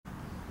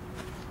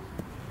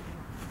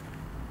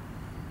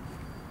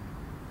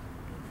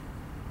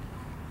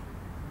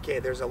Okay,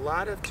 there's a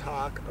lot of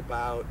talk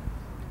about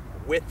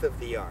width of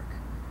the arc.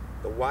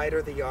 The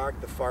wider the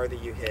arc, the farther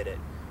you hit it.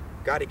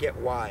 Got to get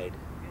wide,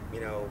 you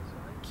know,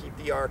 keep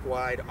the arc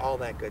wide, all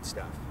that good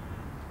stuff.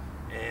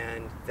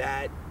 And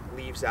that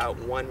leaves out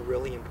one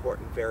really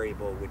important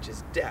variable, which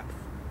is depth,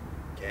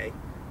 okay,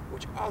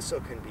 which also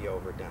can be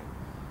overdone.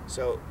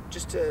 So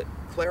just to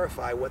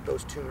clarify what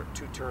those two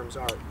terms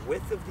are,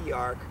 width of the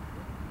arc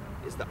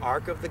is the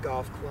arc of the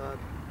golf club,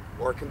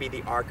 or it can be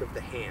the arc of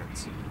the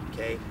hands,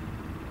 okay?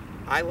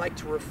 I like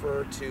to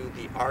refer to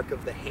the arc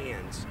of the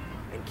hands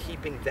and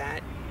keeping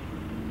that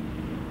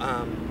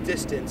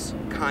distance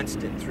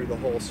constant through the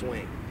whole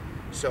swing.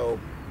 So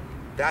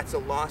that's a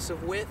loss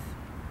of width,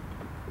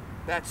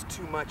 that's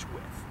too much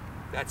width.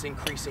 That's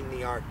increasing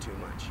the arc too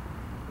much,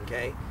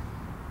 okay?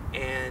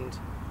 And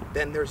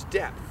then there's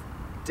depth.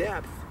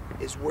 Depth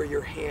is where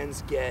your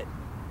hands get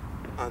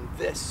on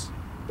this,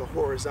 the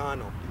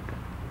horizontal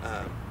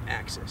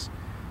axis.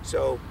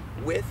 So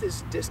width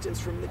is distance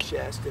from the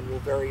chest and will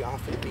very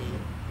often be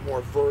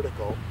more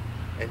vertical,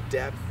 and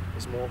depth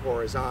is more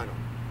horizontal.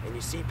 And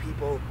you see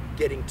people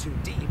getting too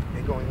deep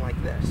and going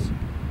like this,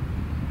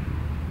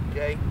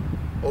 okay?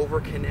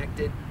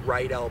 Over-connected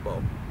right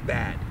elbow,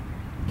 bad,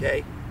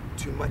 okay?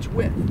 Too much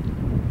width.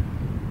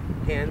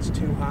 Hands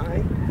too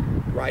high,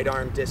 right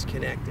arm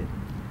disconnected,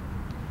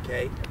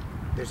 okay?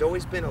 There's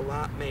always been a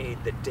lot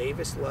made that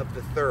Davis Love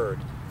III,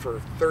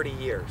 for 30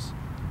 years,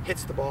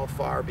 hits the ball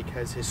far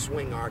because his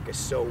swing arc is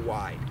so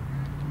wide.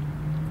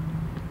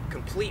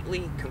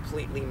 Completely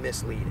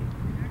misleading.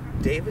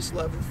 Davis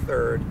Love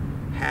III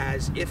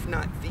has, if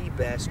not the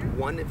best,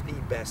 one of the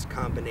best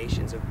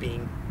combinations of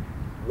being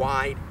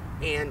wide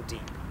and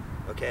deep,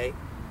 okay?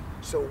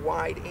 So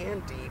wide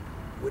and deep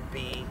would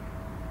be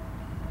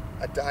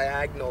a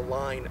diagonal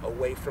line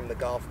away from the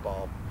golf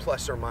ball,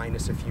 plus or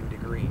minus a few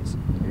degrees.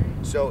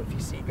 So if you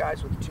see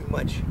guys with too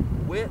much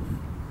width,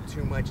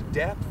 too much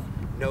depth,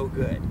 no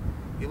good.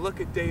 You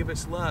look at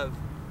Davis Love,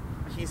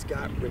 he's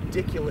got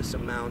ridiculous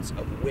amounts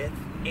of width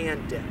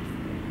and depth.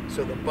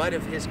 So the butt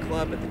of his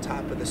club at the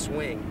top of the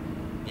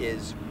swing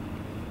is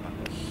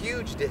a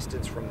huge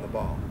distance from the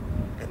ball.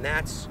 And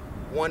that's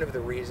one of the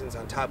reasons,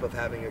 on top of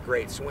having a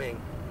great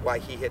swing, why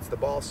he hits the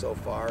ball so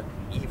far,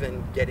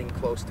 even getting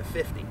close to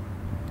 50.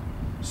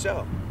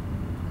 So,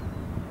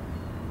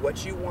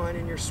 what you want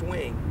in your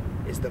swing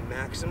is the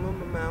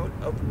maximum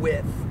amount of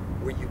width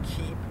where you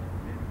keep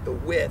the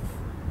width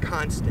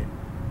constant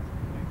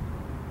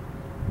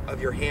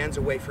of your hands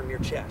away from your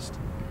chest.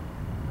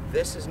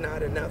 This is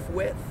not enough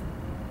width.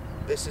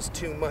 This is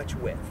too much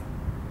width.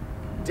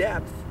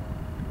 Depth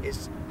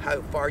is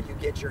how far you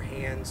get your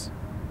hands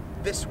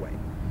this way.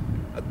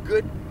 A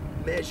good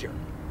measure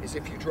is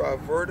if you draw a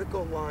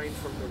vertical line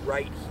from the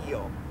right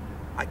heel.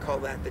 I call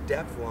that the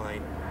depth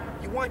line.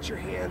 You want your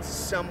hands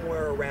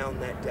somewhere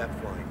around that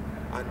depth line.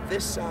 On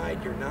this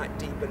side, you're not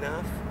deep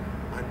enough.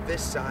 On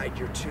this side,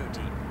 you're too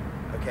deep,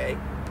 okay?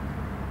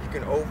 You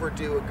can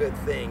overdo a good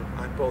thing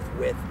on both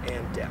width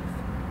and depth.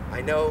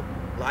 I know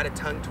a lot of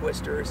tongue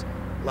twisters,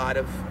 a lot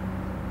of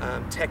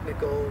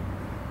technical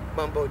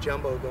mumbo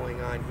jumbo going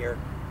on here,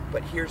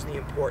 but here's the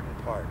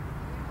important part,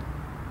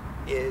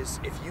 is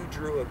if you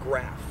drew a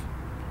graph,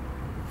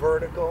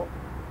 vertical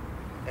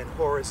and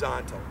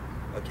horizontal,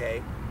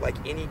 okay, like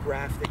any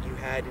graph that you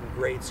had in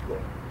grade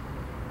school,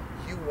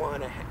 you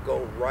want to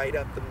go right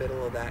up the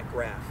middle of that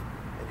graph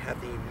and have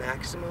the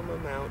maximum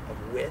amount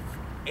of width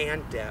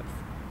and depth,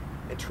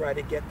 and try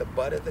to get the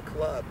butt of the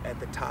club at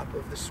the top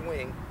of the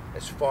swing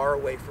as far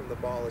away from the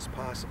ball as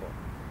possible.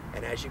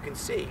 And as you can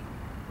see,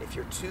 if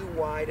you're too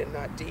wide and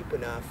not deep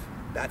enough,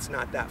 that's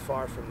not that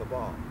far from the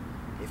ball.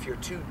 If you're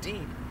too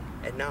deep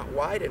and not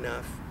wide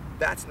enough,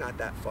 that's not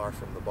that far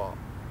from the ball.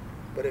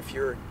 But if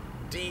you're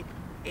deep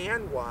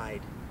and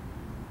wide,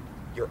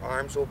 your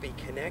arms will be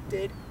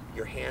connected,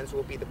 your hands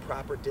will be the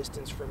proper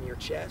distance from your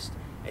chest,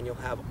 and you'll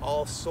have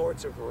all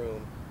sorts of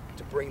room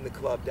to bring the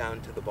club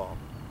down to the ball.